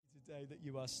today that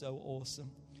you are so awesome.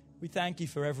 We thank you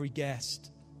for every guest,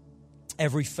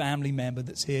 every family member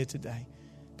that's here today.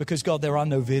 Because, God, there are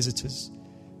no visitors.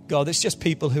 God, it's just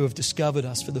people who have discovered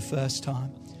us for the first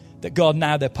time. That, God,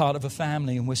 now they're part of a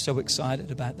family, and we're so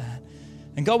excited about that.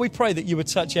 And, God, we pray that you would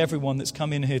touch everyone that's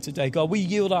come in here today. God, we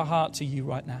yield our heart to you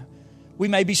right now. We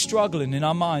may be struggling in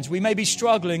our minds. We may be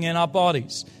struggling in our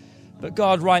bodies. But,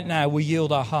 God, right now we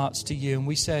yield our hearts to you, and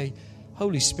we say,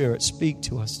 Holy Spirit, speak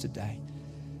to us today.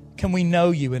 Can we know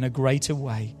you in a greater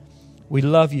way? We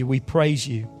love you. We praise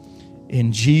you.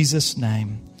 In Jesus'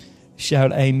 name.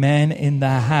 Shout amen in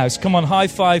the house. Come on, high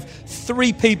five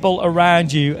 3 people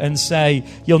around you and say,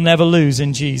 you'll never lose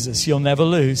in Jesus. You'll never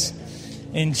lose.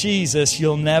 In Jesus,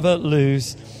 you'll never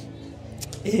lose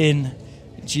in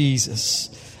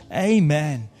Jesus.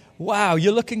 Amen. Wow,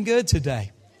 you're looking good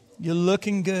today. You're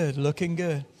looking good, looking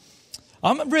good.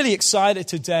 I'm really excited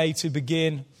today to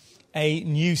begin a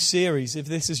new series. If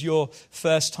this is your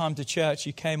first time to church,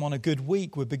 you came on a good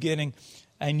week. We're beginning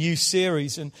a new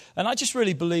series. And I just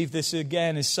really believe this,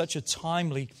 again, is such a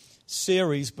timely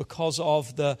series because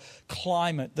of the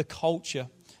climate, the culture,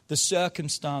 the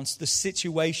circumstance, the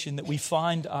situation that we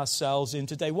find ourselves in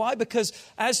today. Why? Because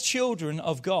as children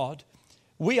of God,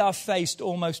 we are faced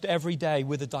almost every day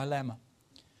with a dilemma.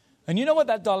 And you know what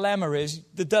that dilemma is?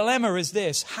 The dilemma is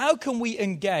this: how can we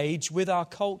engage with our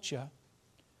culture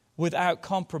without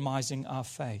compromising our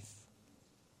faith?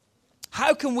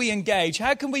 How can we engage?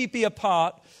 How can we be a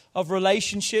part of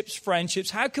relationships,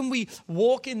 friendships? How can we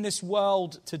walk in this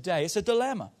world today? It's a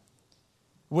dilemma.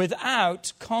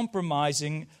 Without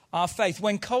compromising our faith.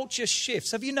 When culture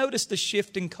shifts, have you noticed the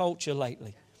shift in culture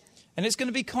lately? And it's going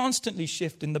to be constantly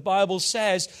shifting. The Bible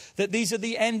says that these are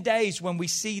the end days when we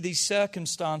see these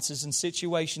circumstances and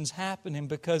situations happening,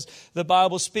 because the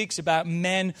Bible speaks about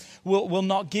men will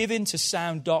not give in to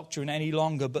sound doctrine any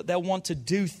longer, but they'll want to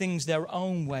do things their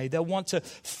own way. They'll want to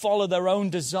follow their own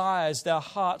desires, their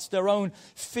hearts, their own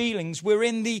feelings. We're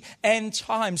in the end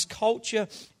times. Culture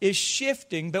is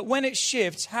shifting, but when it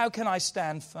shifts, how can I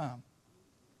stand firm?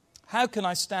 How can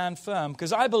I stand firm?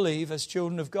 Because I believe, as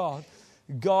children of God,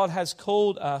 God has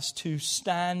called us to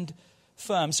stand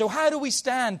firm. So how do we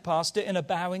stand, Pastor, in a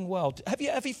bowing world? Have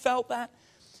you felt that?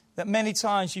 That many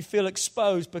times you feel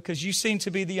exposed because you seem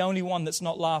to be the only one that's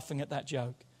not laughing at that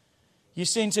joke. You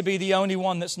seem to be the only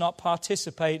one that's not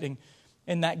participating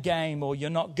in that game, or you're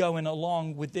not going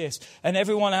along with this. And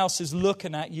everyone else is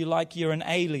looking at you like you're an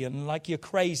alien, like you're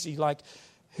crazy, like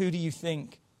who do you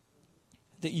think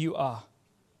that you are?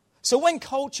 So when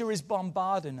culture is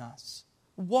bombarding us,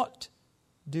 what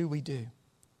do we do?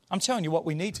 I'm telling you what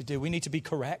we need to do. We need to be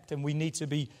correct and we need to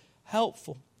be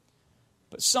helpful.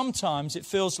 But sometimes it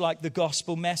feels like the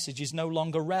gospel message is no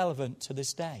longer relevant to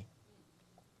this day.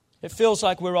 It feels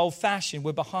like we're old-fashioned,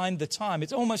 we're behind the time.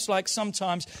 It's almost like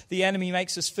sometimes the enemy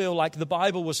makes us feel like the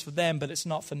Bible was for them, but it's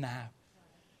not for now.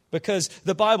 Because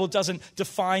the Bible doesn't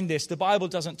define this. The Bible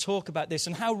doesn't talk about this.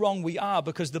 And how wrong we are,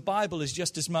 because the Bible is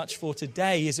just as much for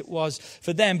today as it was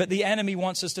for them. But the enemy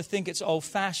wants us to think it's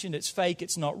old-fashioned, it's fake,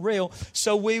 it's not real.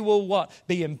 So we will what?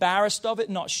 Be embarrassed of it,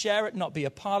 not share it, not be a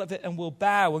part of it, and we'll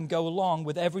bow and go along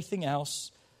with everything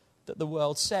else that the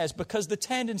world says. Because the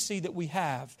tendency that we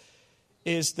have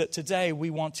is that today we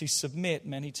want to submit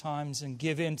many times and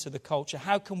give in to the culture.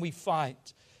 How can we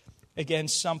fight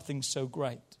against something so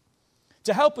great?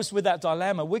 To help us with that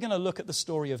dilemma, we're going to look at the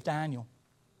story of Daniel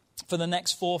for the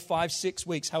next 4, 5, 6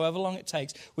 weeks, however long it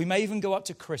takes. We may even go up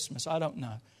to Christmas. I don't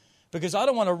know. Because I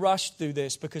don't want to rush through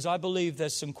this, because I believe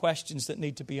there's some questions that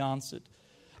need to be answered.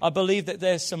 I believe that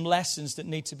there's some lessons that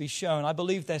need to be shown. I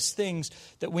believe there's things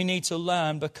that we need to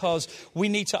learn, because we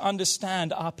need to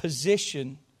understand our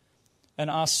position and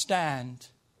our stand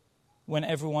when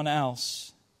everyone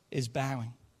else is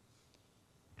bowing.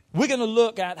 We're going to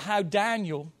look at how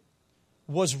Daniel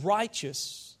was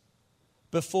righteous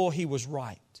before he was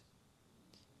right.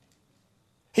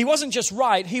 He wasn't just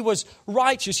right, he was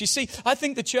righteous. You see, I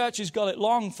think the church has got it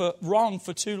wrong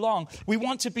for too long. We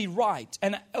want to be right,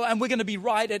 and we're going to be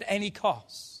right at any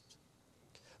cost.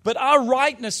 But our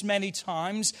rightness many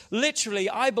times, literally,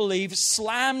 I believe,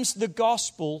 slams the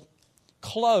gospel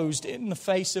closed in the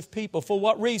face of people. For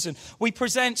what reason? We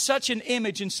present such an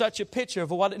image and such a picture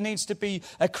of what it means to be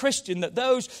a Christian that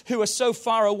those who are so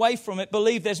far away from it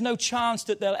believe there's no chance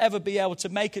that they'll ever be able to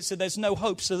make it, so there's no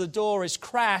hope. So the door is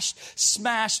crashed,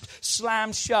 smashed,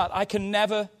 slammed shut. I can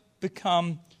never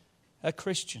become a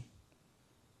Christian.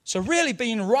 So really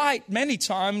being right, many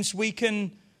times we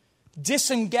can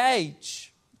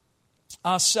disengage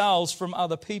ourselves from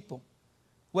other people.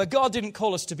 Where God didn't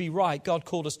call us to be right, God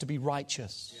called us to be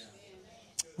righteous.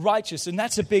 righteous. And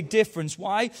that's a big difference.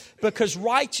 Why? Because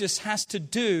righteous has to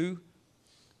do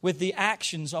with the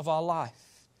actions of our life.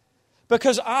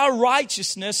 Because our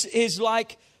righteousness is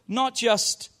like not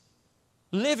just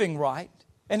living right,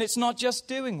 and it's not just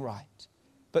doing right.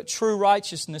 But true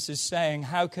righteousness is saying,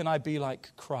 how can I be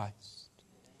like Christ?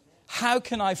 How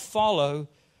can I follow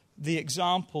the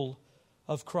example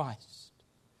of Christ?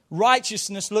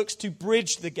 Righteousness looks to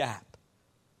bridge the gap,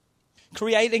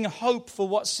 creating hope for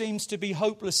what seems to be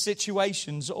hopeless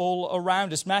situations all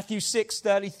around us. Matthew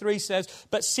 6:33 says,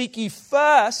 but seek ye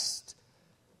first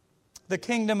the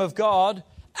kingdom of God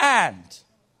and...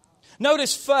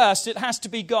 Notice first, it has to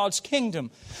be God's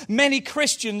kingdom. Many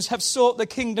Christians have sought the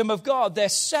kingdom of God. They're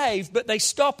saved, but they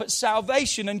stop at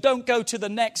salvation and don't go to the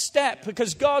next step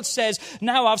because God says,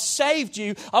 now I've saved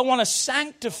you. I want to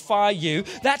sanctify you.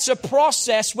 That's a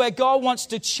process where God wants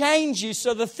to change you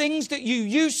so the things that you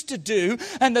used to do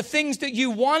and the things that you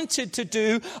wanted to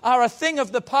do are a thing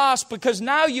of the past because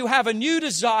now you have a new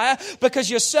desire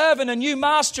because you're serving a new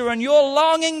master and your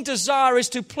longing desire is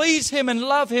to please Him and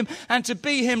love Him and to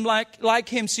be Him like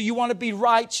Him, so you want to be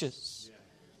righteous.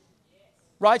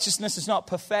 Righteousness is not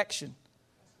perfection,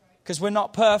 because we're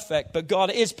not perfect, but God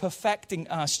is perfecting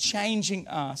us, changing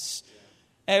us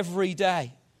every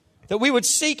day. That we would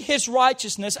seek His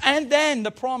righteousness, and then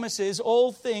the promise is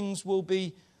all things will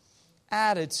be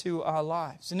added to our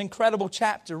lives. An incredible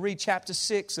chapter. Read chapter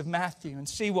 6 of Matthew and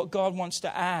see what God wants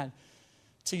to add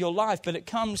to your life. But it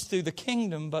comes through the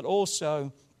kingdom, but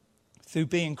also through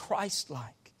being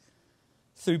Christ-like.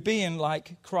 Through being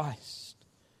like Christ.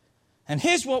 And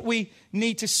here's what we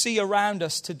need to see around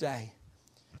us today.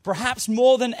 Perhaps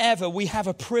more than ever, we have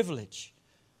a privilege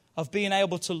of being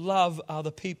able to love other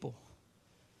people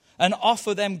and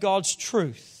offer them God's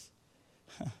truth.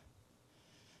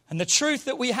 And the truth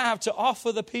that we have to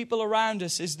offer the people around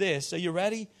us is this. Are you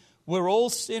ready? We're all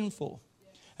sinful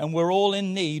and we're all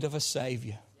in need of a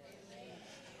Savior.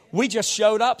 We just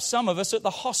showed up, some of us, at the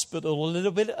hospital a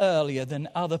little bit earlier than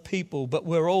other people, but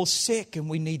we're all sick and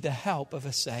we need the help of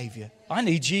a Savior. I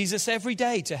need Jesus every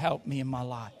day to help me in my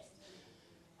life.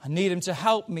 I need Him to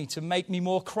help me, to make me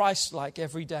more Christ-like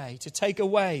every day, to take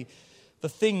away the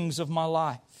things of my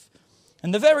life.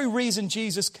 And the very reason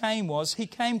Jesus came was He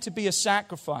came to be a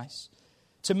sacrifice,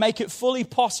 to make it fully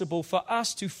possible for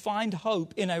us to find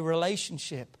hope in a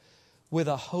relationship with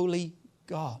a holy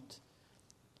God.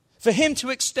 For Him to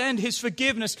extend His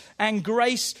forgiveness and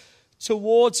grace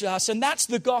towards us. And that's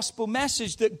the gospel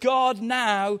message, that God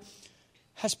now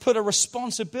has put a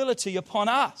responsibility upon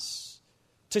us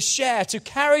to share, to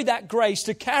carry that grace,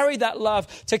 to carry that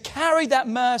love, to carry that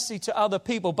mercy to other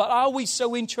people. But are we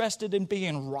so interested in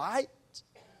being right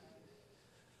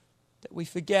that we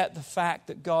forget the fact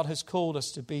that God has called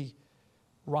us to be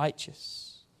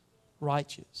righteous?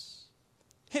 Righteous.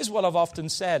 Here's what I've often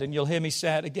said, and you'll hear me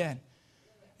say it again.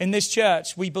 In this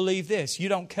church, we believe this. You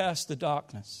don't curse the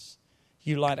darkness.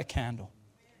 You light a candle.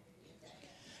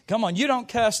 Come on, you don't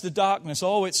curse the darkness.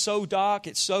 Oh, it's so dark,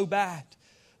 it's so bad.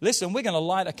 Listen, we're going to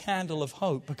light a candle of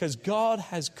hope because God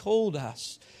has called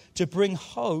us to bring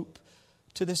hope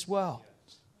to this world.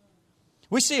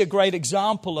 We see a great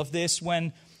example of this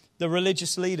when the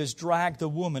religious leaders drag the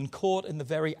woman caught in the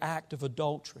very act of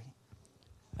adultery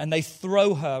and they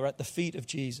throw her at the feet of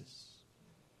Jesus.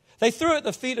 They threw her at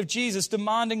the feet of Jesus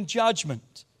demanding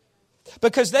judgment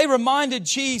because they reminded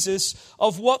Jesus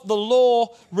of what the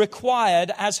law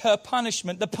required as her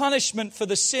punishment. The punishment for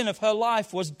the sin of her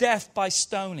life was death by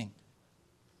stoning.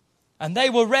 And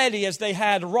they were ready, as they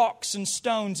had rocks and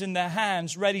stones in their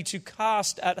hands, ready to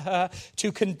cast at her,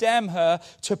 to condemn her,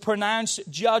 to pronounce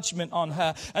judgment on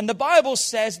her. And the Bible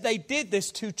says they did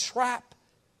this to trap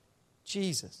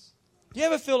Jesus. Do you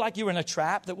ever feel like you're in a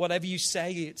trap, that whatever you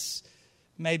say, it's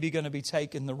maybe going to be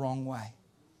taken the wrong way?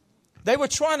 They were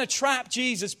trying to trap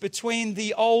Jesus between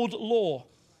the old law,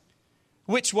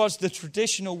 which was the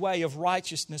traditional way of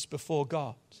righteousness before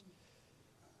God.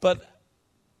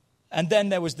 And then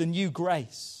there was the new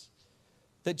grace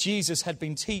that Jesus had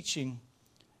been teaching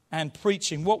and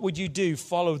preaching. What would you do?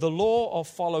 Follow the law or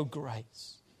follow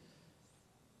grace?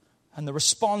 And the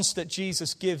response that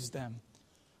Jesus gives them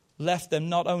left them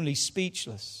not only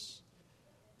speechless,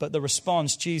 but the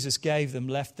response Jesus gave them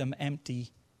left them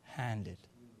empty-handed.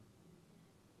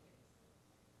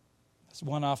 As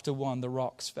one after one, the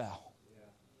rocks fell.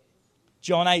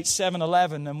 John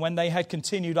 8:7-11, and when they had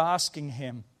continued asking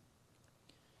him,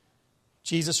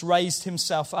 Jesus raised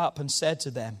himself up and said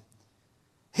to them,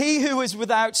 "He who is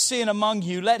without sin among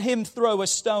you, let him throw a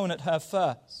stone at her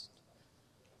first."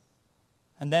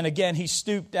 And then again he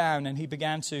stooped down and he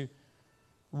began to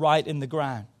write in the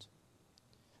ground.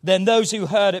 Then those who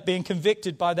heard it, being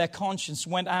convicted by their conscience,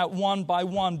 went out one by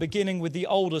one, beginning with the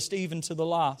oldest, even to the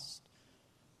last.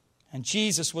 And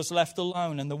Jesus was left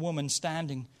alone, and the woman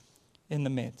standing in the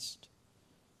midst.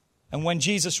 And when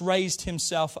Jesus raised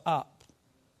himself up,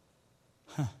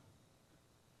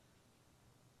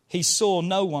 he saw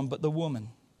no one but the woman.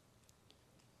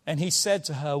 And he said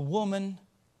to her, "Woman,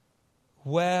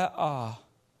 where are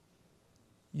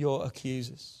your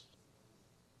accusers?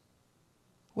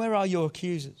 Where are your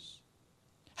accusers?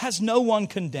 Has no one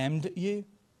condemned you?"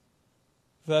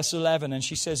 Verse 11, and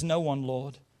she says, "No one,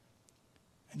 Lord."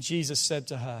 And Jesus said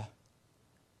to her,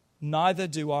 "Neither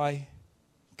do I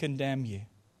condemn you."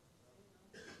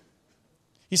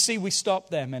 You see, we stop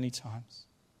there many times.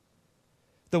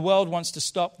 The world wants to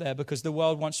stop there because the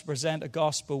world wants to present a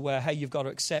gospel where, hey, you've got to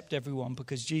accept everyone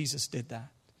because Jesus did that.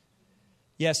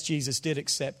 Yes, Jesus did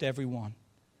accept everyone.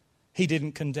 He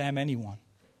didn't condemn anyone.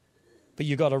 But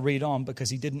you've got to read on because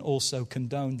he didn't also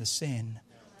condone the sin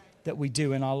that we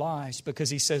do in our lives. Because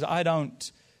he says, I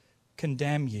don't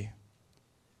condemn you.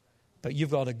 But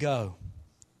you've got to go.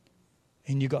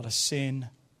 And you've got to sin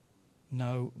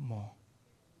no more.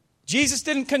 Jesus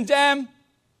didn't condemn,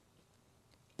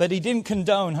 but he didn't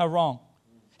condone her wrong.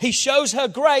 He shows her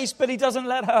grace, but he doesn't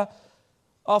let her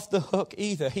off the hook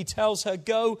either. He tells her,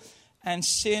 go and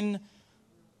sin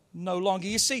no longer.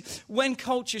 You see, when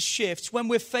culture shifts, when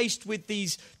we're faced with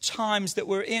these times that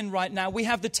we're in right now, we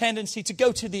have the tendency to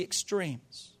go to the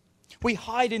extremes. We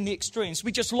hide in the extremes.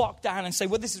 We just lock down and say,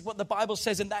 well, this is what the Bible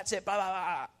says and that's it, blah, blah,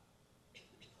 blah.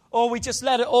 Or we just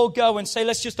let it all go and say,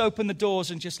 let's just open the doors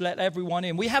and just let everyone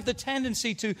in. We have the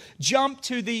tendency to jump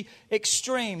to the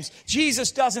extremes.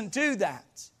 Jesus doesn't do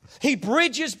that. He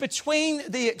bridges between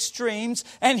the extremes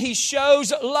and he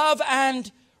shows love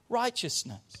and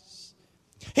righteousness.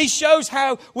 He shows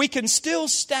how we can still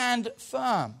stand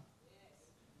firm,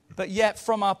 but yet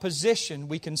from our position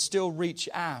we can still reach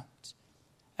out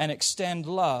and extend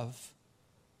love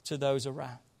to those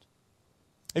around.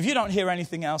 If you don't hear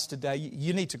anything else today,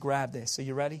 you need to grab this. Are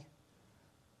you ready?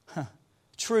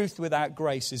 Truth without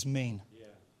grace is mean.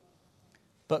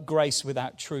 But grace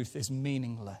without truth is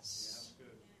meaningless.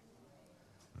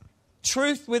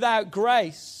 Truth without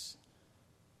grace.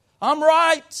 I'm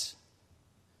right.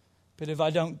 But if I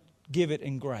don't give it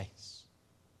in grace,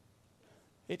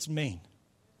 it's mean.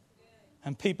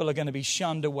 And people are going to be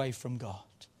shunned away from God.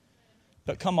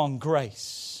 But come on,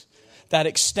 grace. That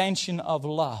extension of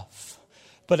love.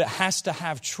 But it has to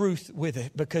have truth with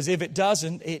it, because if it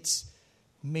doesn't, it's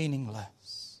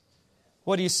meaningless.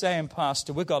 What are you saying,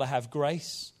 Pastor? We've got to have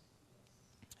grace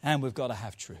and we've got to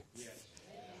have truth.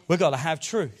 We've got to have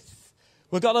truth.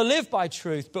 We've got to live by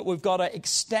truth, but we've got to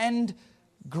extend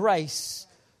grace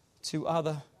to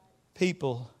other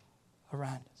people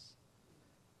around us.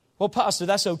 Well, Pastor,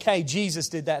 that's okay. Jesus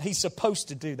did that. He's supposed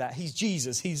to do that. He's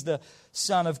Jesus. He's the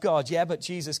Son of God. Yeah, but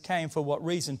Jesus came for what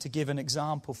reason? To give an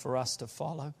example for us to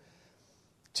follow.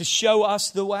 To show us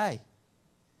the way.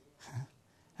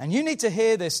 And you need to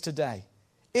hear this today.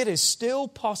 It is still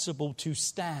possible to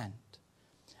stand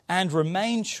and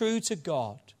remain true to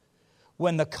God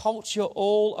when the culture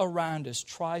all around us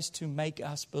tries to make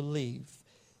us believe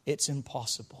it's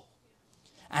impossible.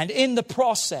 And in the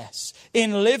process,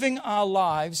 in living our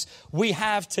lives, we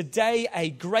have today a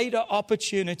greater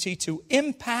opportunity to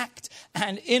impact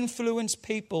and influence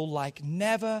people like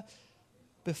never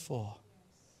before.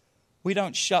 We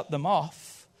don't shut them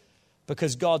off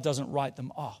because God doesn't write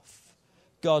them off.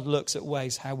 God looks at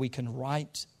ways how we can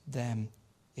write them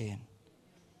in.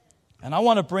 And I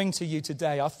want to bring to you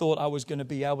today, I thought I was going to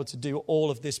be able to do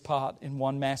all of this part in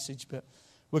one message, but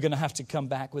we're going to have to come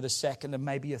back with a second and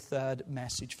maybe a third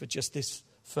message for just this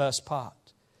first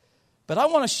part. But I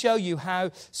want to show you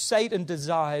how Satan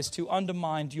desires to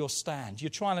undermine your stand. You're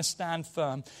trying to stand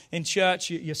firm. In church,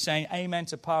 you're saying amen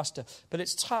to pastor. But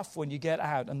it's tough when you get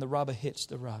out and the rubber hits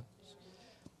the road.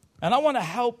 And I want to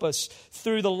help us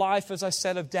through the life, as I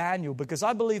said, of Daniel, because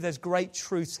I believe there's great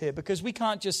truth here. Because we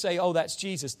can't just say, oh, that's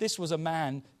Jesus. This was a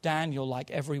man, Daniel, like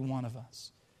every one of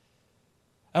us.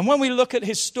 And when we look at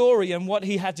his story and what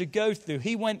he had to go through,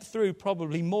 he went through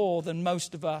probably more than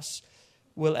most of us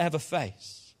will ever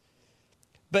face.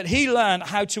 But he learned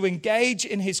how to engage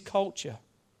in his culture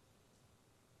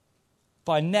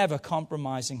by never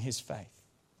compromising his faith.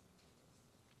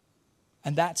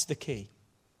 And that's the key.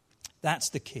 That's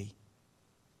the key.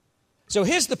 So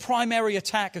here's the primary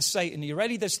attack of Satan. Are you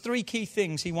ready? There's three key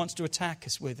things he wants to attack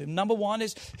us with. And number one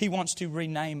is he wants to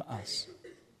rename us.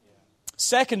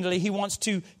 Secondly, he wants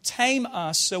to tame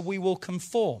us so we will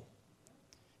conform.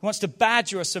 He wants to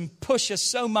badger us and push us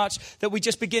so much that we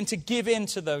just begin to give in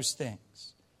to those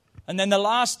things. And then the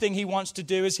last thing he wants to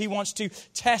do is he wants to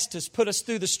test us, put us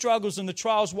through the struggles and the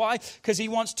trials. Why? Because he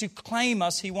wants to claim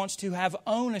us. He wants to have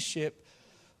ownership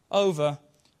over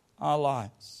our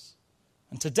lives.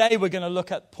 And today we're going to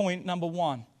look at point number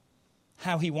 1,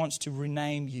 how he wants to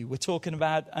rename you. We're talking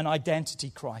about an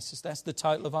identity crisis. That's the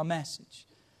title of our message,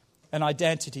 an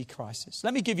identity crisis.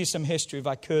 Let me give you some history, if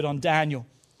I could, on Daniel.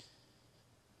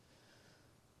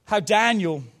 How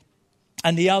Daniel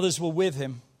and the others were with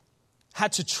him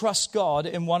had to trust God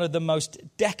in one of the most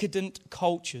decadent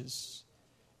cultures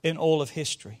in all of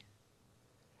history.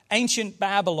 Ancient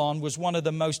Babylon was one of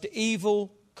the most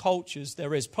evil cultures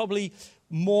there is, probably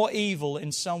more evil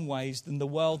in some ways than the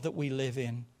world that we live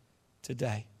in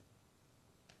today.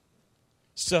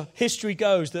 So history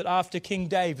goes that after King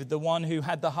David, the one who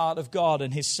had the heart of God,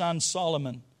 and his son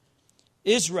Solomon,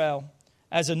 Israel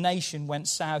as a nation went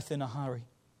south in a hurry.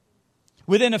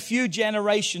 Within a few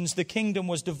generations, the kingdom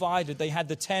was divided. They had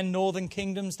the 10 northern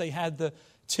kingdoms. They had the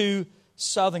 2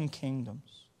 southern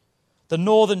kingdoms. The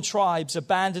northern tribes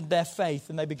abandoned their faith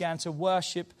and they began to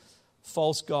worship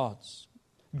false gods.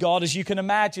 God, as you can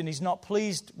imagine, He's not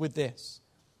pleased with this.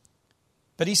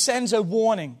 But He sends a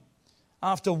warning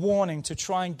after warning to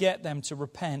try and get them to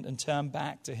repent and turn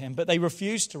back to Him. But they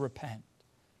refused to repent.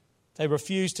 They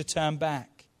refused to turn back.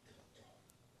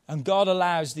 And God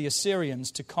allows the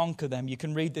Assyrians to conquer them. You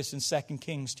can read this in 2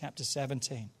 Kings chapter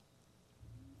 17.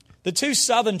 The 2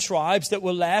 southern tribes that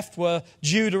were left were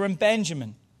Judah and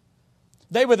Benjamin.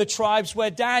 They were the tribes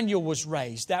where Daniel was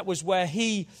raised. That was where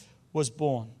he was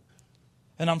born.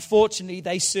 And unfortunately,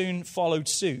 they soon followed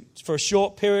suit. For a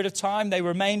short period of time, they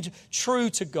remained true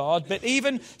to God. But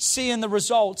even seeing the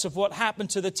results of what happened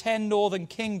to the 10 northern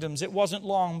kingdoms, it wasn't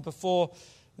long before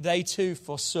they too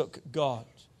forsook God.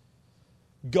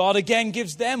 God again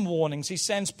gives them warnings. He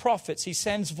sends prophets. He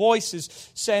sends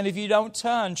voices saying, if you don't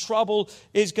turn, trouble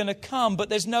is going to come. But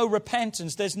there's no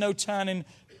repentance. There's no turning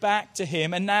back to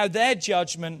Him. And now their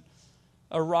judgment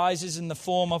arises in the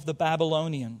form of the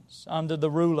Babylonians under the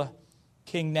ruler,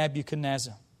 King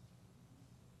Nebuchadnezzar.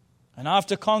 And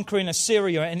after conquering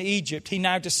Assyria and Egypt, he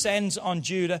now descends on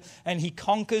Judah and he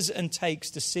conquers and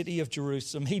takes the city of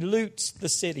Jerusalem. He loots the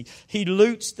city. He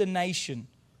loots the nation.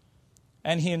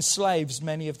 And he enslaves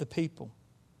many of the people.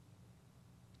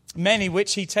 Many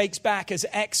which he takes back as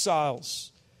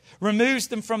exiles, removes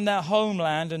them from their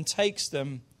homeland and takes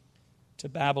them to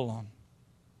Babylon.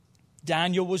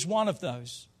 Daniel was one of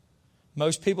those.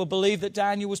 Most people believe that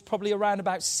Daniel was probably around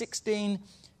about 16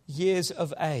 years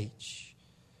of age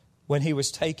when he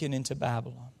was taken into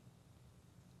Babylon.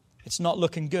 It's not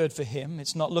looking good for him.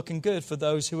 It's not looking good for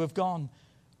those who have gone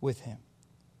with him.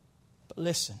 But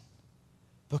listen.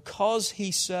 Because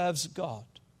he serves God,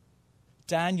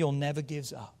 Daniel never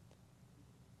gives up.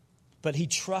 But he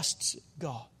trusts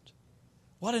God.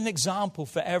 What an example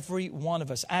for every one of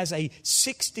us. As a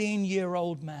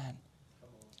 16-year-old man,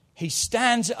 he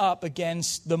stands up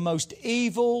against the most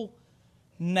evil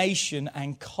nation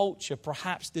and culture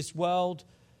perhaps this world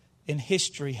in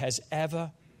history has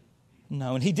ever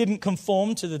known. He didn't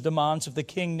conform to the demands of the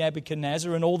king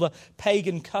Nebuchadnezzar and all the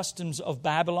pagan customs of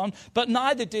Babylon, but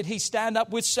neither did he stand up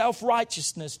with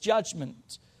self-righteousness,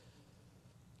 judgment,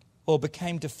 or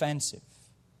became defensive.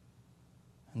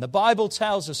 And the Bible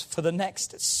tells us for the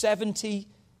next 70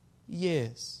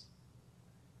 years,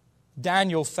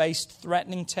 Daniel faced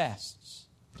threatening tests.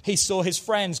 He saw his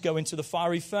friends go into the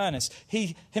fiery furnace.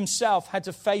 He himself had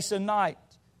to face a night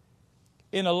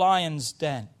in a lion's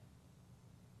den.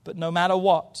 But no matter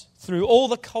what, through all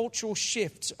the cultural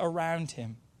shifts around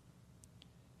him,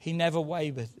 he never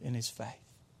wavered in his faith.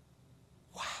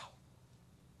 Wow.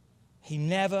 He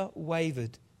never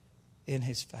wavered in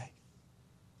his faith.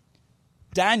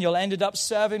 Daniel ended up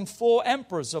serving 4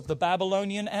 emperors of the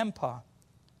Babylonian Empire.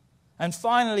 And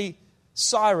finally,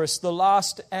 Cyrus, the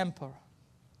last emperor,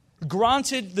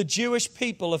 granted the Jewish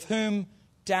people, of whom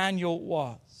Daniel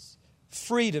was,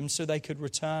 freedom so they could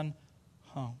return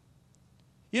home.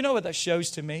 You know what that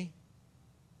shows to me?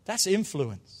 That's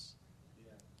influence.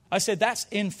 I said that's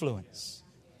influence.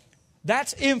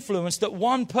 That's influence, that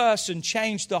one person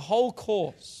changed the whole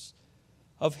course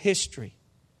of history.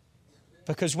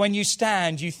 Because when you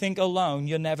stand, you think alone.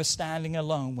 You're never standing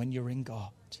alone when you're in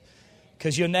God.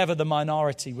 Because you're never the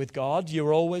minority with God.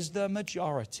 You're always the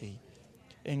majority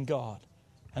in God.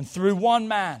 And through one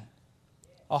man,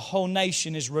 a whole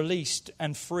nation is released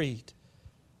and freed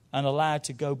and allowed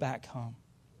to go back home.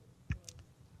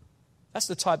 That's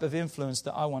the type of influence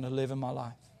that I want to live in my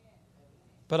life.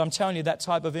 But I'm telling you, that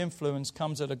type of influence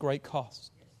comes at a great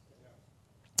cost.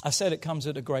 I said it comes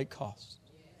at a great cost.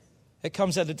 It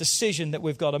comes at a decision that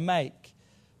we've got to make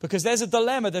Because there's a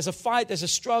dilemma, there's a fight, there's a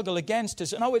struggle against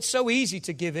us. And it's so easy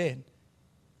to give in.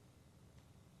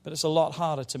 But it's a lot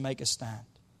harder to make a stand.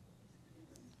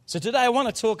 So today I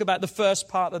want to talk about the first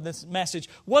part of this message.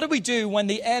 What do we do when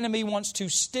the enemy wants to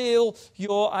steal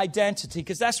your identity?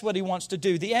 Because that's what he wants to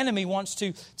do. The enemy wants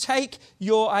to take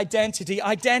your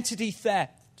identity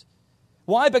theft.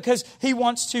 Why? Because he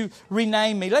wants to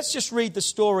rename me. Let's just read the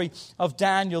story of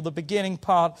Daniel, the beginning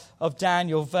part of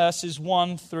Daniel, verses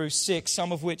 1 through 6,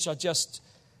 some of which I just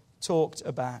talked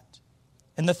about.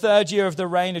 In the 3rd year of the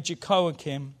reign of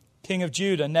Jehoiakim, king of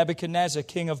Judah, Nebuchadnezzar,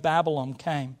 king of Babylon,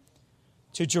 came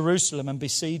to Jerusalem and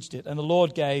besieged it. And the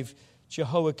Lord gave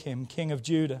Jehoiakim, king of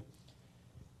Judah,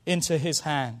 into his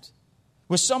hand,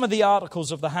 with some of the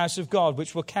articles of the house of God,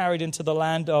 which were carried into the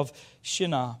land of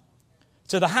Shinar,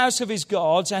 to the house of his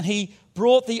gods, and he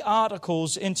brought the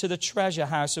articles into the treasure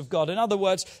house of God. In other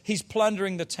words, he's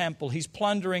plundering the temple. He's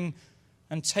plundering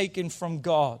and taking from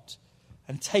God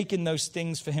and taking those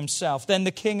things for himself. Then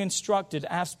the king instructed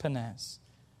Ashpenaz,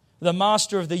 the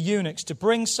master of the eunuchs, to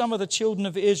bring some of the children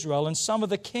of Israel and some of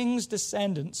the king's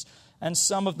descendants and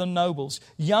some of the nobles,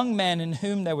 young men in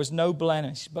whom there was no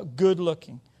blemish, but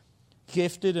good-looking,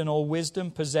 gifted in all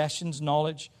wisdom, possessions,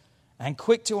 knowledge, and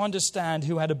quick to understand,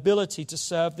 who had ability to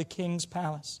serve the king's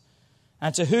palace,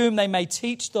 and to whom they may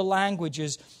teach the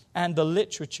languages and the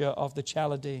literature of the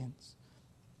Chaldeans.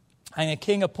 And the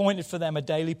king appointed for them a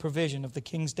daily provision of the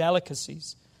king's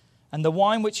delicacies, and the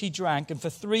wine which he drank, and for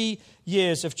 3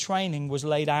 years of training was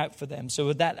laid out for them,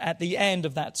 so that at the end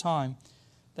of that time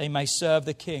they may serve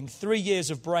the king. 3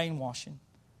 years of brainwashing.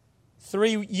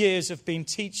 3 years of being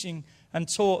teaching and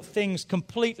taught things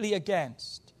completely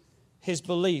against his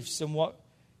beliefs and what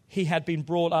he had been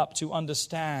brought up to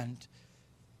understand.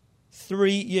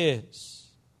 3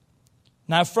 years.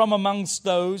 Now from amongst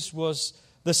those was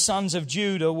the sons of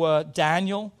Judah were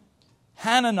Daniel,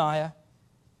 Hananiah,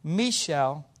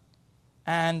 Mishael,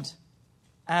 and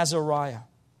Azariah.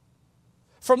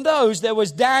 From those there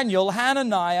was Daniel,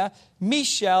 Hananiah,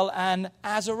 Mishael, and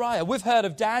Azariah. We've heard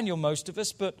of Daniel, most of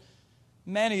us, but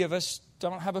many of us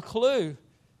don't have a clue.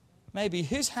 Maybe,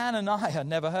 who's Hananiah?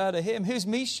 Never heard of him. Who's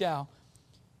Mishael?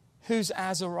 Who's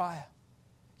Azariah?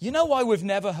 You know why we've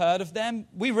never heard of them?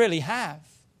 We really have.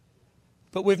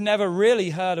 But we've never really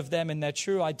heard of them in their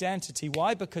true identity.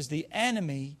 Why? Because the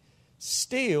enemy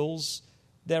steals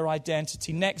their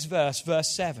identity. Next verse,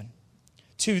 verse 7.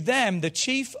 To them, the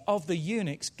chief of the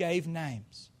eunuchs gave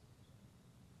names.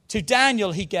 To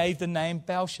Daniel, he gave the name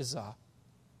Belshazzar.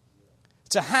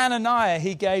 To Hananiah,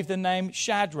 he gave the name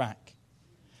Shadrach.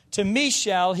 To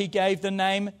Mishael, he gave the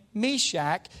name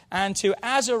Meshach. And to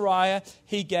Azariah,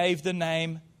 he gave the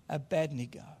name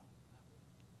Abednego.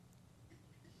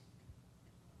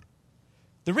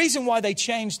 The reason why they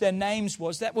changed their names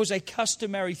was that was a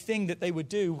customary thing that they would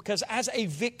do. Because as a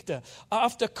victor,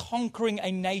 after conquering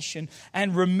a nation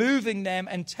and removing them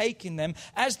and taking them,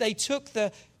 as they took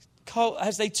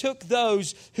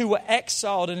those who were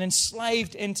exiled and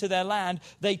enslaved into their land,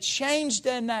 they changed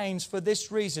their names for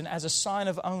this reason, as a sign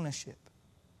of ownership.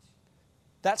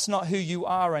 That's not who you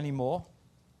are anymore.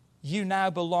 You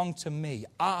now belong to me.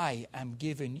 I am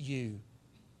giving you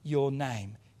your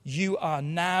name. You are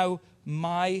now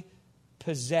my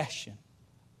possession.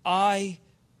 I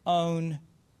own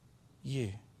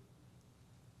you.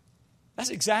 That's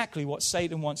exactly what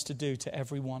Satan wants to do to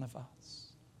every one of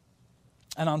us.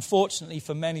 And unfortunately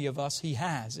for many of us, he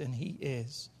has and he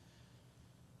is.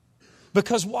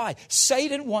 Because why?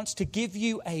 Satan wants to give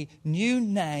you a new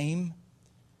name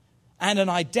and an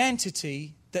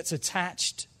identity that's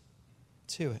attached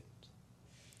to it.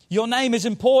 Your name is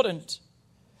important,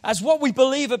 as what we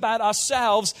believe about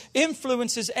ourselves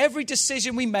influences every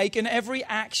decision we make and every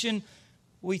action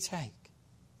we take.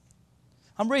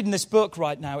 I'm reading this book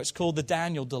right now. It's called The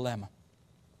Daniel Dilemma.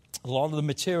 A lot of the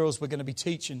materials we're going to be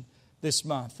teaching this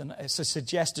month, and it's a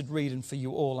suggested reading for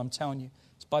you all, I'm telling you.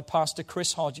 It's by Pastor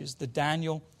Chris Hodges, The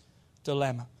Daniel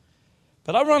Dilemma.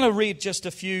 But I want to read just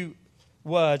a few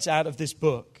words out of this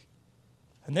book.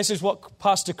 And this is what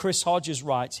Pastor Chris Hodges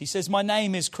writes. He says, "My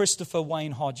name is Christopher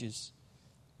Wayne Hodges.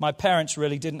 My parents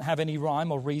really didn't have any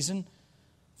rhyme or reason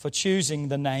for choosing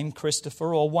the name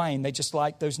Christopher or Wayne. They just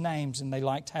liked those names and they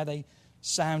liked how they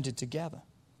sounded together.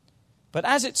 But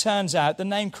as it turns out, the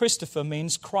name Christopher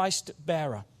means Christ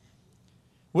bearer,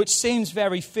 which seems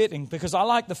very fitting because I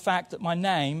like the fact that my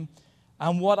name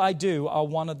and what I do are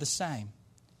one and the same.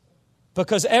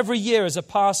 Because every year as a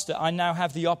pastor, I now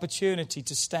have the opportunity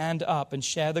to stand up and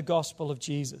share the gospel of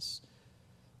Jesus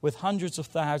with hundreds of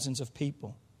thousands of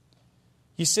people.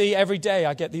 You see, every day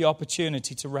I get the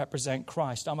opportunity to represent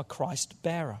Christ. I'm a Christ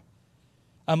bearer.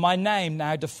 And my name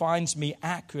now defines me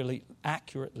accurately.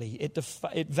 It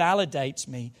validates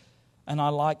me, and I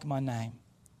like my name.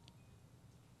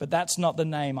 But that's not the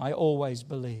name I always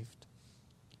believed.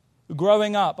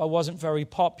 Growing up, I wasn't very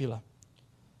popular.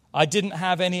 I didn't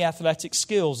have any athletic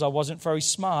skills. I wasn't very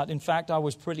smart. In fact, I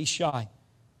was pretty shy.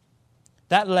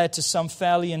 That led to some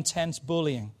fairly intense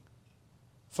bullying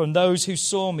from those who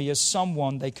saw me as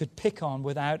someone they could pick on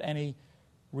without any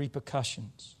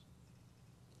repercussions.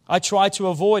 I tried to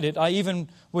avoid it. I even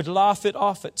would laugh it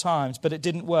off at times, but it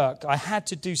didn't work. I had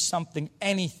to do something,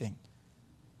 anything.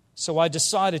 So I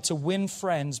decided to win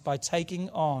friends by taking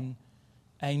on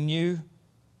a new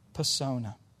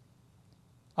persona.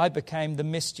 I became the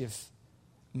mischief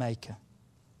maker.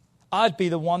 I'd be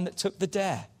the one that took the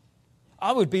dare.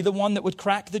 I would be the one that would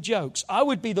crack the jokes. I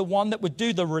would be the one that would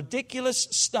do the ridiculous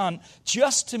stunt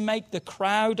just to make the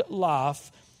crowd laugh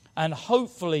and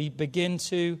hopefully begin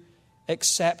to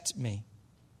accept me.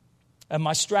 And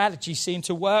my strategy seemed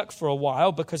to work for a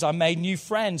while because I made new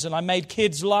friends and I made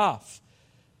kids laugh.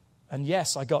 And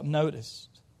yes, I got noticed.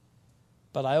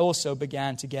 But I also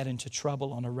began to get into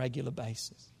trouble on a regular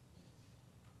basis.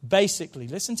 Basically,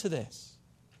 listen to this.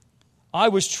 I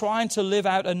was trying to live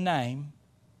out a name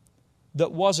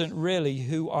that wasn't really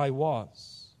who I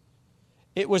was.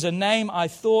 It was a name I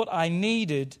thought I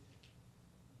needed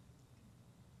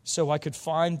so I could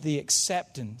find the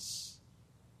acceptance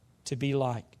to be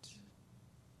liked.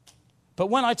 But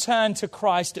when I turned to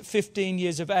Christ at 15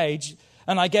 years of age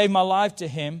and I gave my life to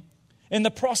Him, in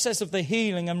the process of the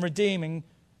healing and redeeming,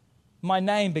 my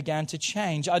name began to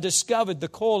change. I discovered the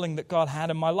calling that God had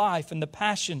in my life and the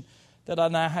passion that I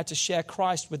now had to share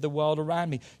Christ with the world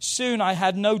around me. Soon I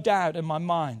had no doubt in my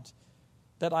mind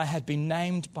that I had been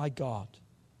named by God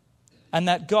and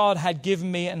that God had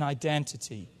given me an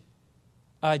identity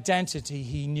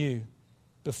He knew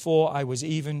before I was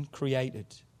even created.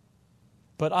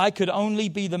 But I could only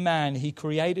be the man He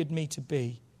created me to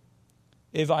be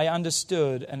if I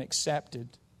understood and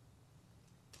accepted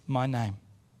my name.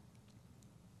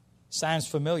 Sounds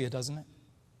familiar, doesn't it?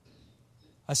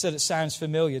 I said it sounds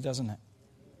familiar, doesn't it?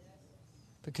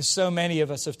 Because so many of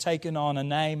us have taken on a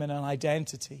name and an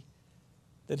identity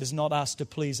that is not us to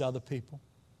please other people,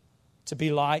 to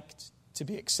be liked, to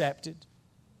be accepted,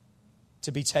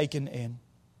 to be taken in.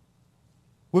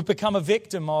 We've become a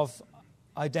victim of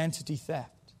identity theft.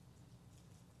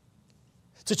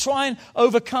 To try and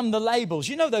overcome the labels.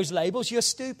 You know those labels. You're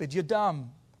stupid. You're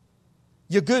dumb.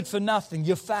 You're good for nothing.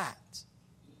 You're fat.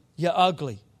 You're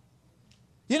ugly.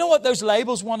 You know what those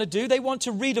labels want to do? They want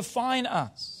to redefine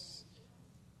us.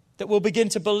 That we'll begin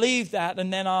to believe that,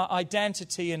 and then our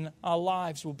identity and our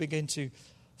lives will begin to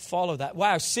follow that.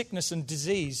 Wow, sickness and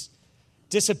disease,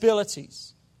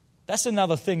 disabilities. That's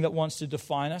another thing that wants to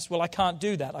define us. Well, I can't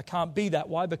do that. I can't be that.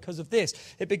 Why? Because of this.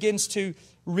 It begins to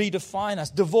redefine us.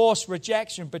 Divorce,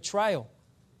 rejection, betrayal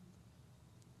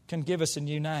can give us a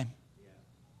new name.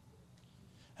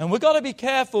 And we've got to be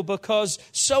careful because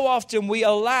so often we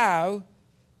allow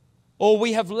or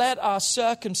we have let our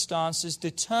circumstances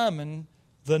determine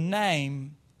the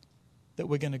name that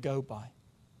we're going to go by.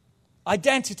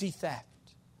 Identity theft.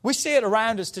 We see it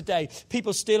around us today.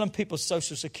 People stealing people's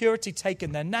social security,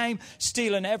 taking their name,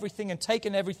 stealing everything and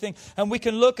taking everything. And we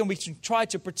can look and we can try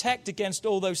to protect against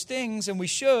all those things, and we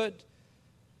should.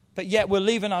 But yet we're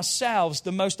leaving ourselves,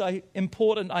 the most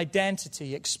important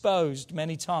identity, exposed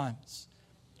many times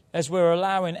as we're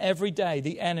allowing every day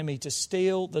the enemy to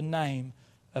steal the name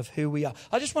of who we are.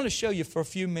 I just want to show you for a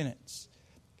few minutes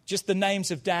just the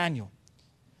names of Daniel.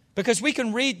 Because we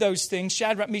can read those things,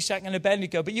 Shadrach, Meshach, and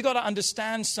Abednego, but you've got to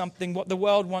understand something, what the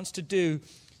world wants to do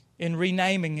in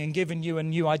renaming and giving you a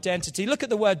new identity. Look at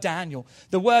the word Daniel.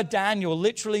 The word Daniel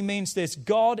literally means this: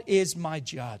 God is my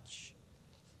judge.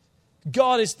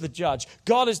 God is the judge.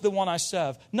 God is the one I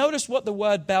serve. Notice what the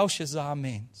word Belshazzar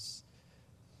means.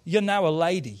 You're now a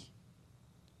lady,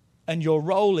 and your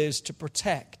role is to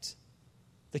protect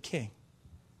the king.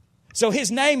 So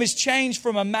his name is changed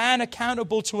from a man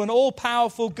accountable to an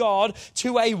all-powerful God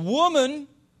to a woman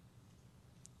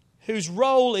whose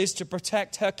role is to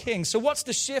protect her king. So what's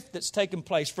the shift that's taken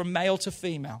place from male to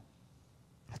female?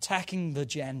 Attacking the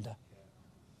gender.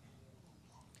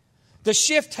 The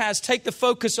shift has take the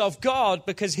focus of God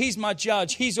because He's my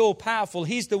judge. He's all-powerful.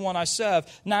 He's the one I serve.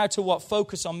 Now to what?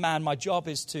 Focus on man. My job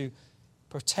is to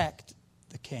protect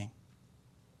the king.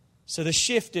 So the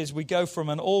shift is we go from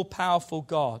an all-powerful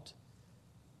God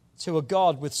to a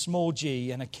God with small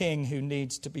g and a king who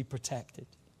needs to be protected.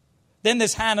 Then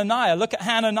there's Hananiah. Look at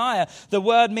Hananiah. The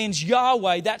word means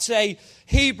Yahweh. That's a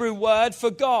Hebrew word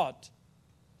for God.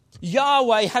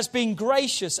 Yahweh has been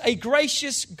gracious, a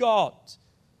gracious God.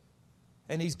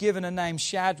 and he's given a name,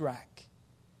 Shadrach.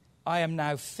 I am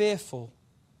now fearful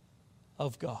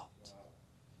of God.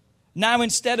 Now,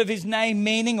 instead of his name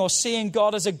meaning or seeing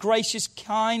God as a gracious,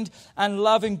 kind, and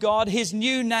loving God, his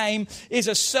new name is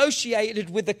associated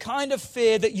with the kind of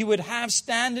fear that you would have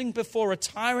standing before a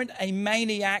tyrant, a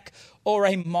maniac, or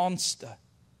a monster.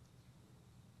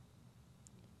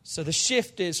 So the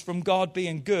shift is from God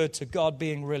being good to God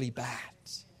being really bad.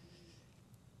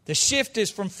 The shift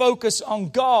is from focus on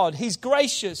God, he's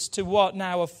gracious, to what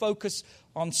now? A focus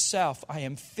on self. I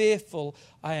am fearful,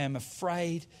 I am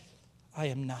afraid, I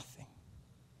am nothing.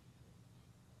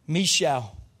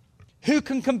 Mishael, who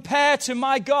can compare to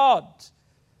my God?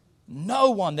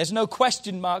 No one. There's no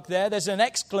question mark there. There's an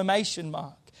exclamation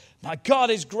mark. My God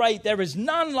is great. There is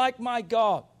none like my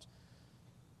God.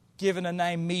 Given a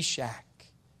name, Meshach.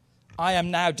 I am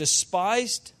now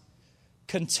despised,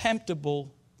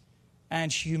 contemptible,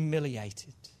 and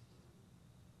humiliated.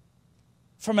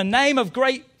 From a name of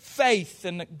great faith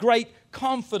and great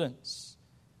confidence,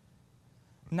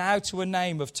 now to a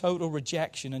name of total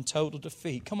rejection and total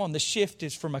defeat. Come on, the shift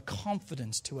is from a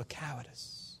confidence to a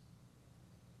cowardice.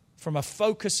 From a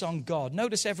focus on God.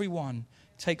 Notice everyone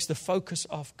takes the focus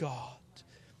off God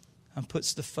and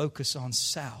puts the focus on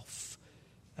self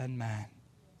and man.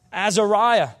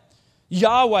 Azariah,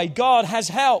 Yahweh, God has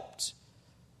helped.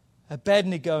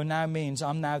 Abednego now means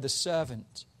I'm now the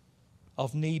servant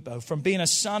of Nebo. From being a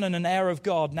son and an heir of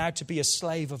God, now to be a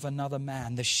slave of another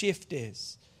man. The shift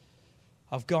is,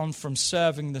 I've gone from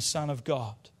serving the Son of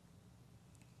God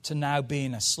to now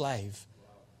being a slave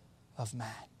of man.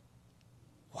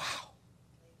 Wow.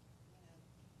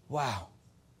 Wow.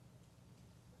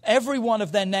 Every one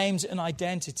of their names and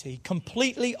identity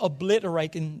completely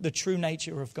obliterating the true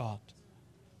nature of God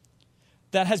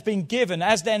that has been given.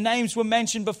 As their names were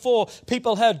mentioned before,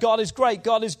 people heard God is great,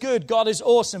 God is good, God is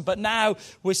awesome. But now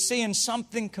we're seeing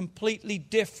something completely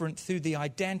different through the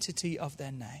identity of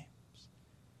their name.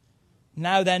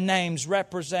 Now their names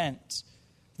represent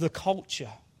the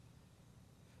culture,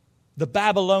 the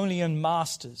Babylonian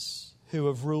masters who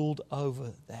have ruled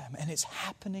over them. And it's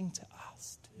happening to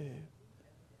us too.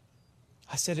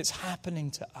 I said it's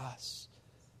happening to us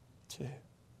too.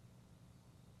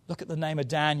 Look at the name of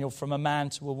Daniel, from a man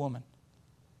to a woman.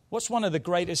 What's one of the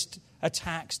greatest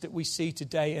attacks that we see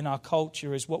today in our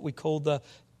culture is what we call the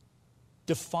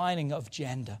defining of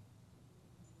gender.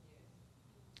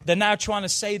 They're now trying to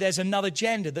say there's another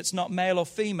gender that's not male or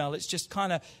female. It's just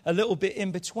kind of a little bit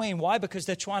in between. Why? Because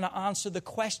they're trying to answer the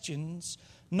questions,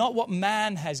 not what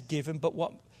man has given, but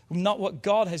not what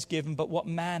God has given, but what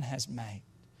man has made.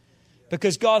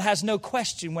 Because God has no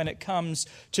question when it comes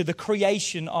to the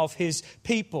creation of his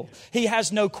people. He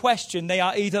has no question they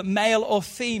are either male or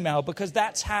female, because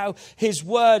that's how his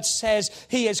word says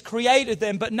he has created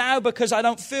them. But now, because I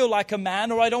don't feel like a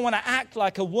man or I don't want to act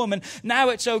like a woman, now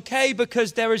it's okay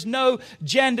because there is no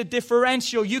gender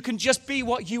differential. You can just be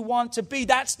what you want to be.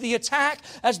 That's the attack,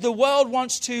 as the world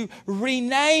wants to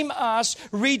rename us,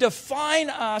 redefine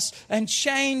us, and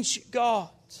change God.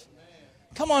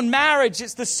 Come on, marriage,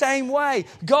 it's the same way.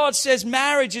 God says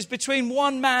marriage is between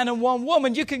one man and one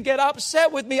woman. You can get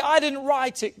upset with me. I didn't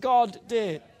write it. God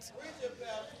did.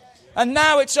 And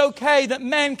now it's okay that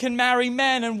men can marry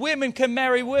men and women can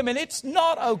marry women. It's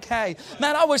not okay.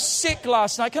 Man, I was sick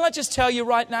last night. Can I just tell you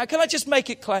right now? Can I just make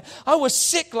it clear? I was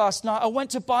sick last night. I went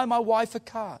to buy my wife a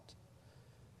card.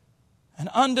 And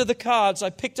under the cards,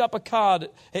 I picked up a card.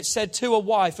 It said, to a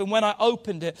wife. And when I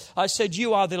opened it, I said,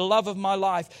 you are the love of my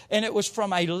life. And it was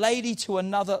from a lady to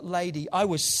another lady. I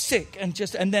was sick. And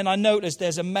then I noticed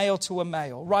there's a male to a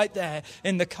male right there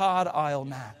in the card aisle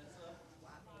now.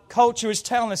 Culture is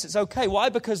telling us it's okay. Why?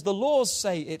 Because the laws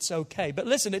say it's okay. But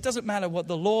listen, it doesn't matter what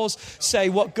the laws say.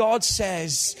 What God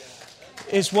says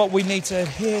is what we need to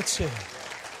adhere to.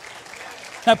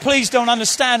 Now, please don't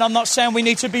understand, I'm not saying we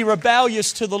need to be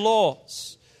rebellious to the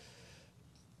laws.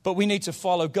 But we need to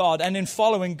follow God. And in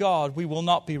following God, we will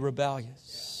not be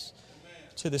rebellious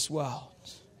to this world.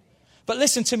 But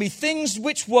listen to me, things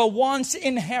which were once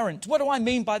inherent. What do I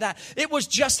mean by that? It was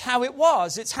just how it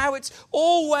was. It's how it's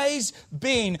always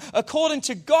been. According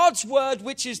to God's word,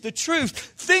 which is the truth,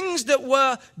 things that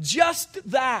were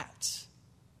just that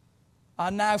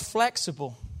are now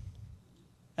flexible.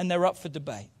 And they're up for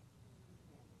debate.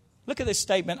 Look at this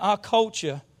statement. Our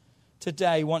culture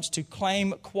today wants to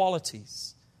claim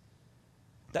qualities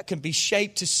that can be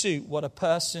shaped to suit what a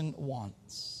person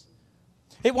wants.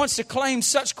 It wants to claim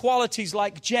such qualities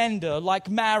like gender, like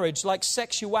marriage, like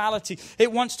sexuality.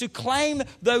 It wants to claim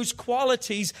those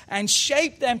qualities and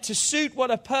shape them to suit what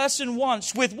a person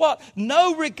wants, with what?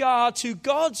 No regard to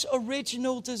God's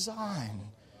original design.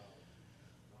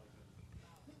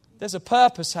 There's a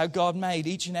purpose how God made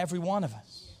each and every one of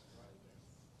us.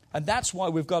 And that's why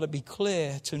we've got to be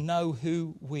clear to know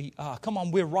who we are. Come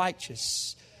on, we're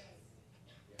righteous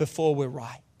before we're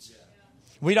right.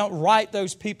 We don't write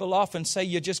those people off and say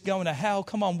you're just going to hell.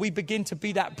 Come on, we begin to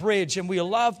be that bridge and we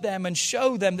love them and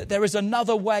show them that there is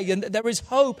another way and that there is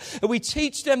hope. And we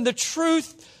teach them the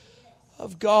truth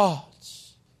of God.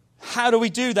 How do we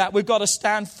do that? We've got to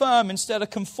stand firm instead of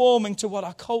conforming to what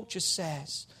our culture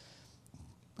says.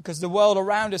 Because the world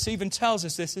around us even tells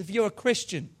us this. If you're a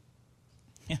Christian,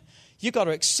 you've got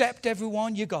to accept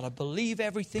everyone. You've got to believe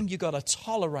everything. You've got to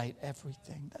tolerate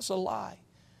everything. That's a lie.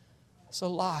 It's a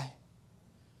lie.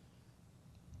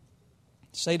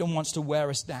 Satan wants to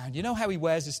wear us down. You know how he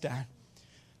wears us down?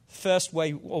 First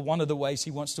way, or one of the ways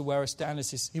he wants to wear us down is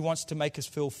this. He wants to make us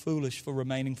feel foolish for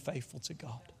remaining faithful to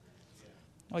God.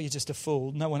 Oh, you're just a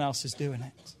fool. No one else is doing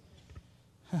it.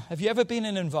 Have you ever been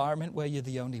in an environment where you're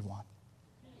the only one?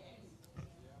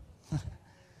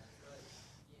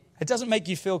 It doesn't make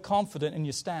you feel confident in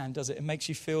your stand, does it? It makes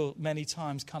you feel many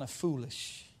times kind of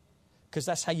foolish. Because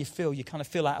that's how you feel. You kind of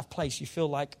feel out of place. You feel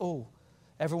like, oh,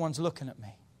 everyone's looking at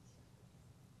me.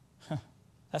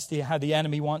 That's how the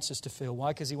enemy wants us to feel.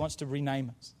 Why? Because he wants to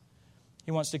rename us.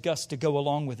 He wants us to go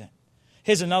along with it.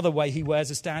 Here's another way he wears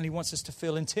us down. He wants us to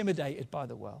feel intimidated by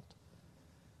the world.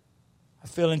 I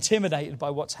feel intimidated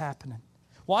by what's happening.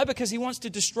 Why? Because he wants to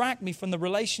distract me from the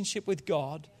relationship with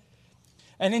God.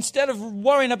 And instead of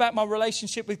worrying about my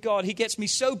relationship with God, he gets me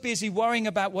so busy worrying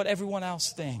about what everyone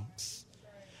else thinks.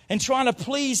 And trying to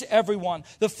please everyone.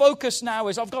 The focus now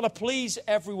is I've got to please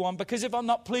everyone, because if I'm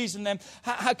not pleasing them,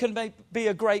 how can I be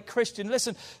a great Christian?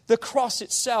 Listen, the cross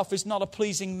itself is not a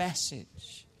pleasing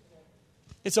message.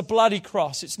 It's a bloody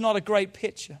cross. It's not a great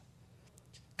picture.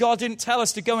 God didn't tell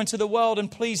us to go into the world and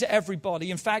please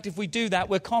everybody. In fact, if we do that,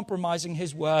 we're compromising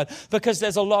his word, because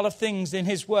there's a lot of things in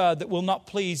his word that will not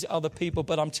please other people.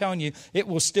 But I'm telling you, it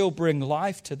will still bring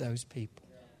life to those people,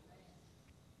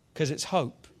 because it's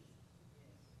hope.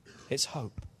 It's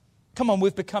hope. Come on,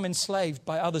 we've become enslaved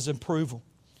by others' approval.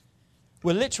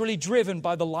 We're literally driven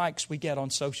by the likes we get on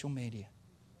social media.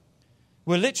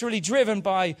 We're literally driven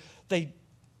by, they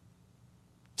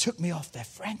took me off their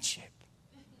friendship.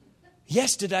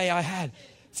 Yesterday I had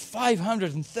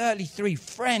 533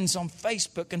 friends on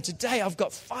Facebook, and today I've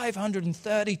got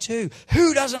 532.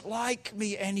 Who doesn't like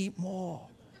me anymore?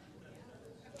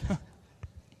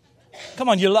 Come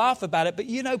on, you laugh about it, but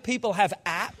you know people have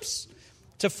apps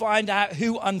to find out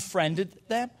who unfriended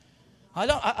them. I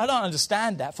don't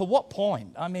understand that. For what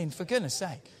point? I mean, for goodness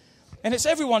sake. And it's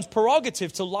everyone's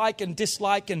prerogative to like and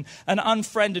dislike and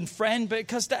unfriend and friend,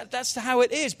 because that's how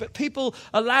it is. But people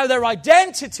allow their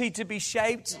identity to be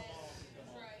shaped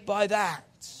by that.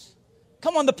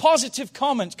 Come on, the positive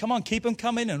comments. Come on, keep them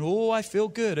coming. And oh, I feel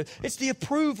good. It's the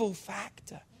approval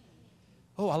factor.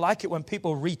 Oh, I like it when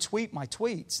people retweet my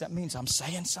tweets. That means I'm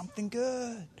saying something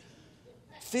good.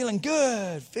 Feeling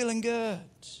good, feeling good.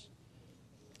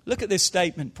 Look at this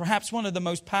statement. Perhaps one of the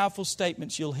most powerful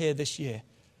statements you'll hear this year.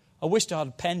 I wish I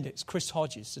had penned it. It's Chris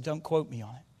Hodges, so don't quote me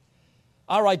on it.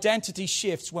 Our identity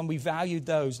shifts when we value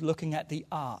those looking at the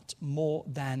art more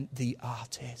than the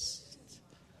artist.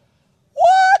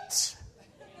 What?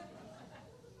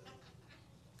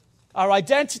 Our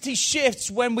identity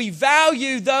shifts when we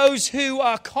value those who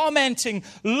are commenting,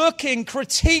 looking,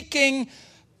 critiquing,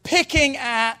 picking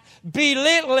at,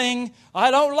 belittling.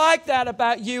 I don't like that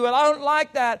about you, and I don't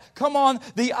like that. Come on,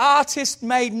 the artist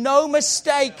made no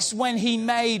mistakes when he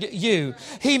made you.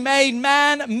 He made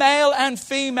man, male and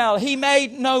female. He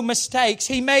made no mistakes.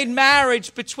 He made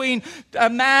marriage between a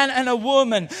man and a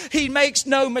woman. He makes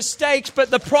no mistakes,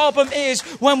 but the problem is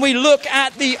when we look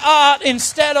at the art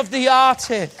instead of the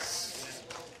artist.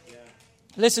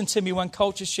 Listen to me, when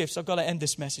culture shifts, I've got to end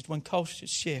this message. When culture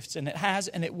shifts, and it has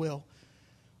and it will,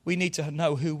 we need to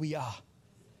know who we are.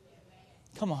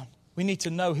 Come on. We need to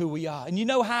know who we are. And you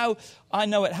know how I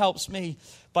know it helps me?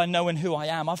 By knowing who I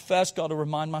am. I've first got to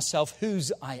remind myself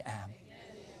whose I am.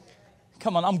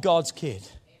 Come on, I'm God's kid.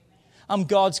 I'm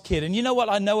God's kid. And you know what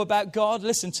I know about God?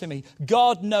 Listen to me.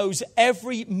 God knows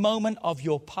every moment of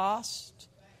your past.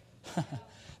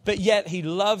 But yet he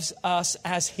loves us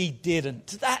as he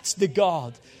didn't. That's the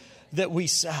God that we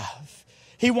serve.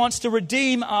 He wants to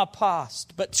redeem our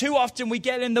past. But too often we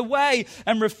get in the way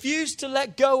and refuse to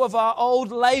let go of our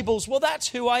old labels. Well, that's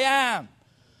who I am.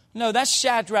 No, that's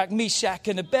Shadrach, Meshach,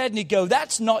 and Abednego.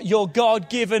 That's not your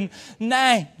God-given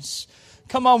names.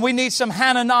 Come on, we need some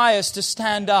Hananiahs to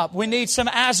stand up. We need some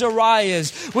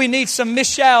Azariahs. We need some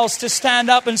Michelles to stand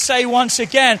up and say once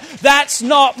again, that's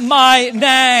not my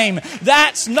name.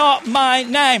 That's not my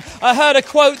name. I heard a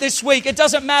quote this week. It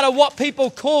doesn't matter what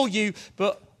people call you,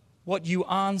 but what you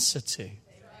answer to.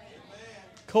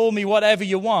 Call me whatever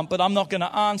you want, but I'm not going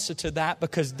to answer to that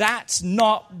because that's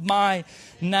not my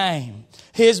name.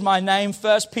 Here's my name,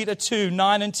 1 Peter 2,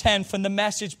 9 and 10 from the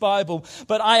Message Bible.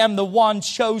 But I am the one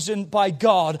chosen by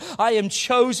God. I am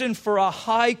chosen for a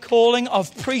high calling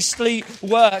of priestly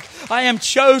work. I am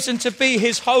chosen to be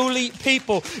His holy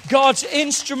people, God's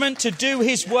instrument to do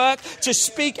His work, to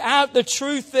speak out the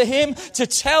truth for Him, to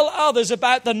tell others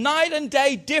about the night and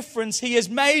day difference He has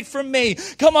made from me.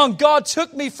 Come on, God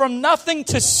took me from nothing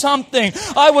to something.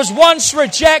 I was once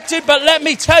rejected, but let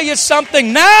me tell you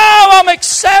something. Now I'm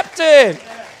accepted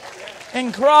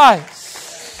in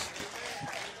Christ.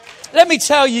 Let me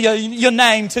tell you your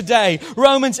name today.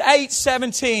 Romans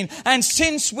 8:17. And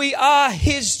since we are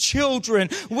His children,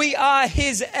 we are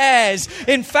His heirs.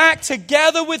 In fact,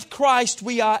 together with Christ,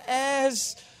 we are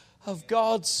heirs of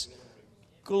God's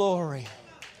glory.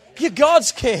 You're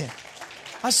God's kid.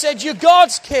 I said you're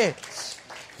God's kid.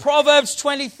 Proverbs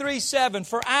 23:7.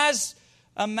 For as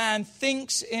a man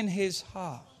thinks in his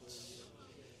heart,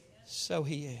 so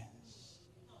he is.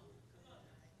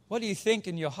 What do you think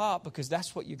in your heart? Because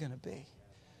that's what you're going to be.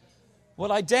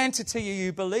 What identity are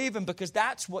you believing? Because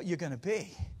that's what you're going to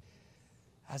be.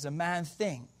 As a man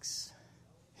thinks,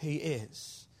 he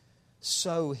is.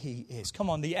 So he is. Come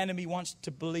on, the enemy wants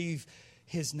to believe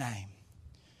his name.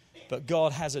 But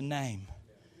God has a name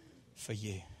for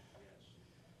you.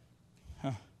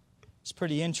 It's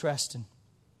pretty interesting.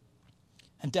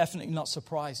 And definitely not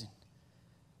surprising.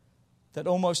 That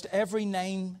almost every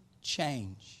name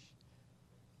change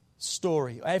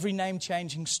story, every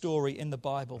name-changing story in the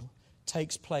Bible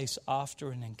takes place after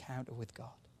an encounter with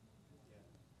God.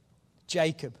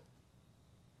 Jacob,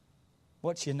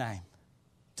 what's your name?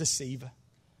 Deceiver,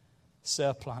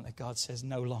 surplanter. God says,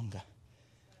 no longer.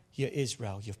 You're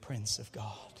Israel, you're Prince of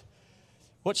God.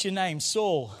 What's your name?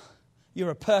 Saul,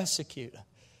 you're a persecutor.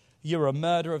 You're a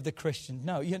murderer of the Christians.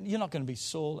 No, you're not going to be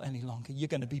Saul any longer. You're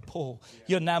going to be Paul.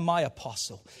 You're now my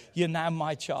apostle. You're now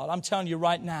my child. I'm telling you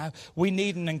right now, we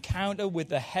need an encounter with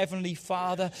the Heavenly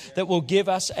Father that will give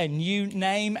us a new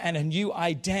name and a new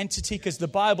identity, because the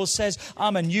Bible says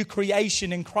I'm a new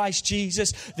creation in Christ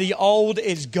Jesus. The old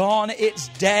is gone. It's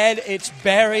dead. It's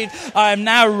buried. I am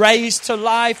now raised to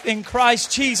life in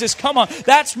Christ Jesus. Come on.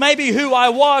 That's maybe who I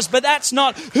was, but that's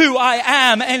not who I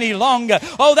am any longer.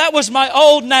 Oh, that was my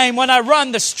old name when I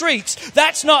run the streets.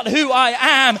 That's not who I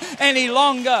am any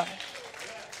longer.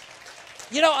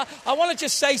 You know, I want to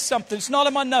just say something. It's not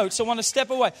in my notes. I want to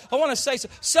step away. I want to say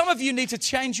something. Some of you need to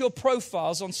change your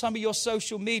profiles on some of your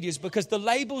social medias, because the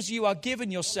labels you are giving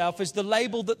yourself is the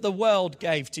label that the world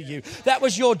gave to you. That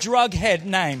was your drug head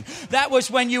name. That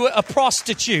was when you were a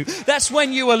prostitute. That's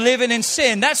when you were living in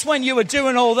sin. That's when you were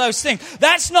doing all those things.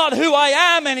 That's not who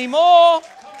I am anymore.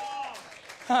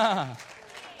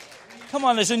 Come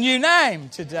on, there's a new name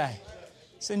today.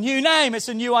 It's a new name. It's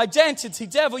a new identity.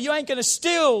 Devil, you ain't going to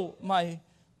steal my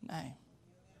name.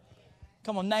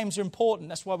 Come on, names are important.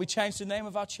 That's why we changed the name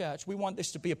of our church. We want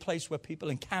this to be a place where people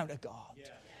encounter God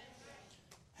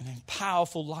in a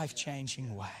powerful,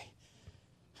 life-changing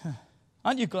way.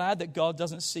 Aren't you glad that God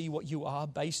doesn't see what you are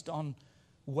based on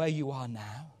where you are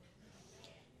now?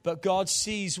 But God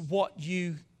sees what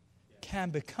you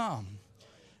can become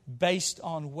based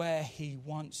on where He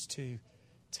wants to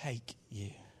take you.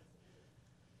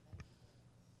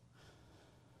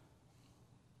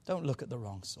 Don't look at the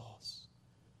wrong source.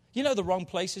 You know the wrong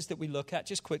places that we look at,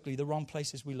 just quickly, the wrong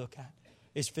places we look at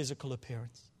is physical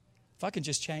appearance. If I can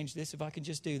just change this, if I can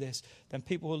just do this, then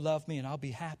people will love me and I'll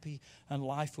be happy and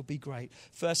life will be great.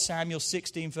 1 Samuel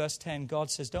 16 verse 10, God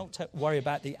says, don't worry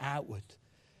about the outward,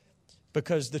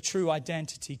 because the true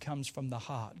identity comes from the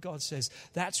heart. God says,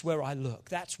 that's where I look.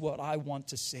 That's what I want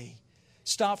to see.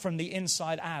 Start from the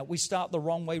inside out. We start the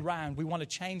wrong way round. We want to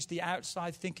change the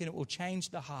outside thinking it will change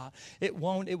the heart. It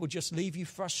won't. It will just leave you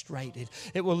frustrated.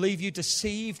 It will leave you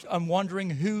deceived and wondering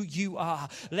who you are.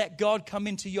 Let God come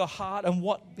into your heart, and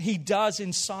what He does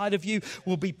inside of you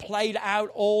will be played out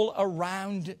all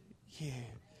around you.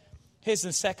 Here's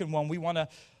the second one. We want to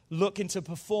look into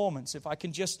performance. If I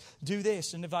can just do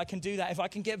this, and if I can do that, if I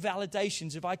can get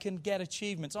validations, if I can get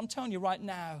achievements. I'm telling you right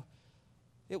now,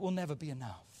 it will never be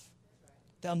enough.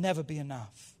 There'll never be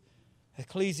enough.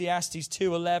 Ecclesiastes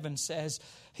 2:11 says,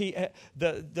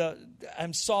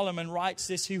 Solomon writes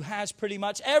this, who has pretty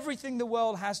much everything the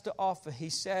world has to offer.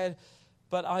 He said,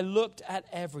 but I looked at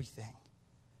everything,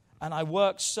 And I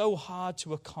worked so hard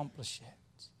to accomplish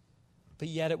it. But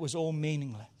yet it was all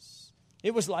meaningless.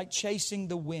 It was like chasing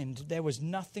the wind. There was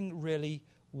nothing really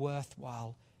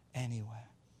worthwhile anywhere.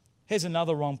 Here's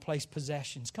another wrong place,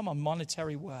 possessions. Come on,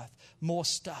 monetary worth, more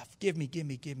stuff. Give me.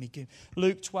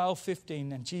 Luke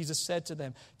 12:15, and Jesus said to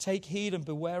them, take heed and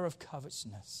beware of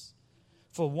covetousness,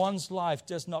 for one's life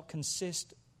does not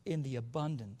consist in the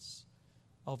abundance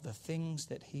of the things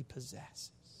that he possesses.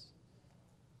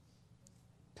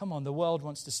 Come on, the world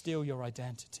wants to steal your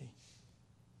identity.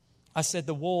 I said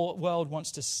the world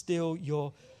wants to steal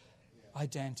your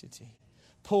identity.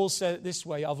 Paul said it this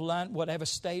way, I've learned whatever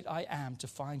state I am to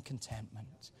find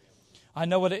contentment. I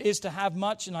know what it is to have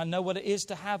much and I know what it is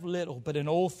to have little, but in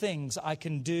all things I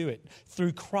can do it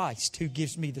through Christ who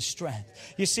gives me the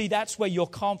strength. You see, that's where your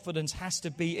confidence has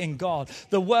to be in God.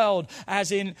 The world,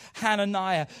 as in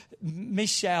Hananiah,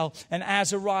 Mishael, and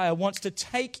Azariah, wants to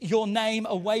take your name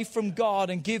away from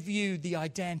God and give you the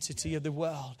identity of the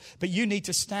world. But you need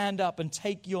to stand up and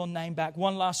take your name back.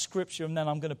 One last scripture and then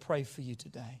I'm going to pray for you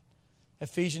today.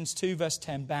 Ephesians 2 verse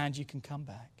 10, band, you can come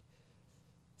back.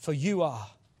 For you are,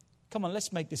 come on,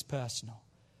 let's make this personal.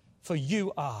 For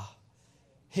you are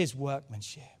his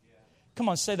workmanship. Come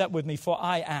on, say that with me. For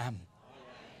I am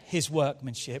his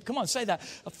workmanship. Come on, say that.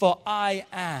 For I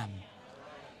am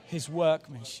his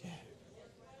workmanship.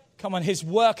 Come on, his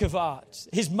work of art.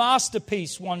 His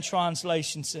masterpiece, one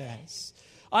translation says.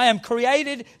 I am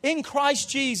created in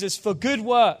Christ Jesus for good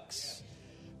works,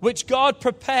 which God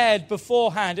prepared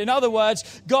beforehand. In other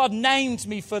words, God named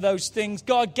me for those things.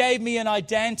 God gave me an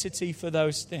identity for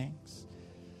those things.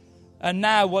 And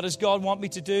now what does God want me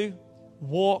to do?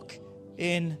 Walk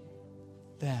in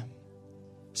them.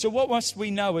 So what must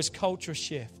we know as culture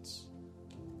shifts?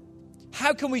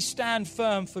 How can we stand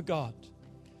firm for God?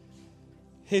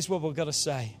 Here's what we've got to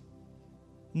say.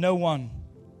 No one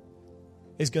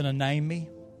is going to name me.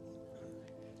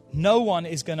 No one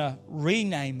is going to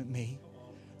rename me.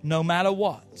 No matter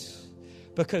what,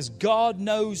 because God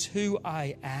knows who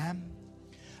I am.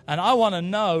 And I want to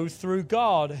know through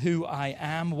God who I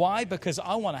am. Why? Because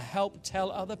I want to help tell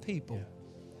other people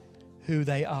who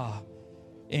they are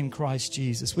in Christ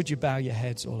Jesus. Would you bow your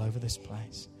heads all over this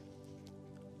place?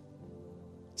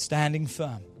 Standing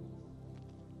firm.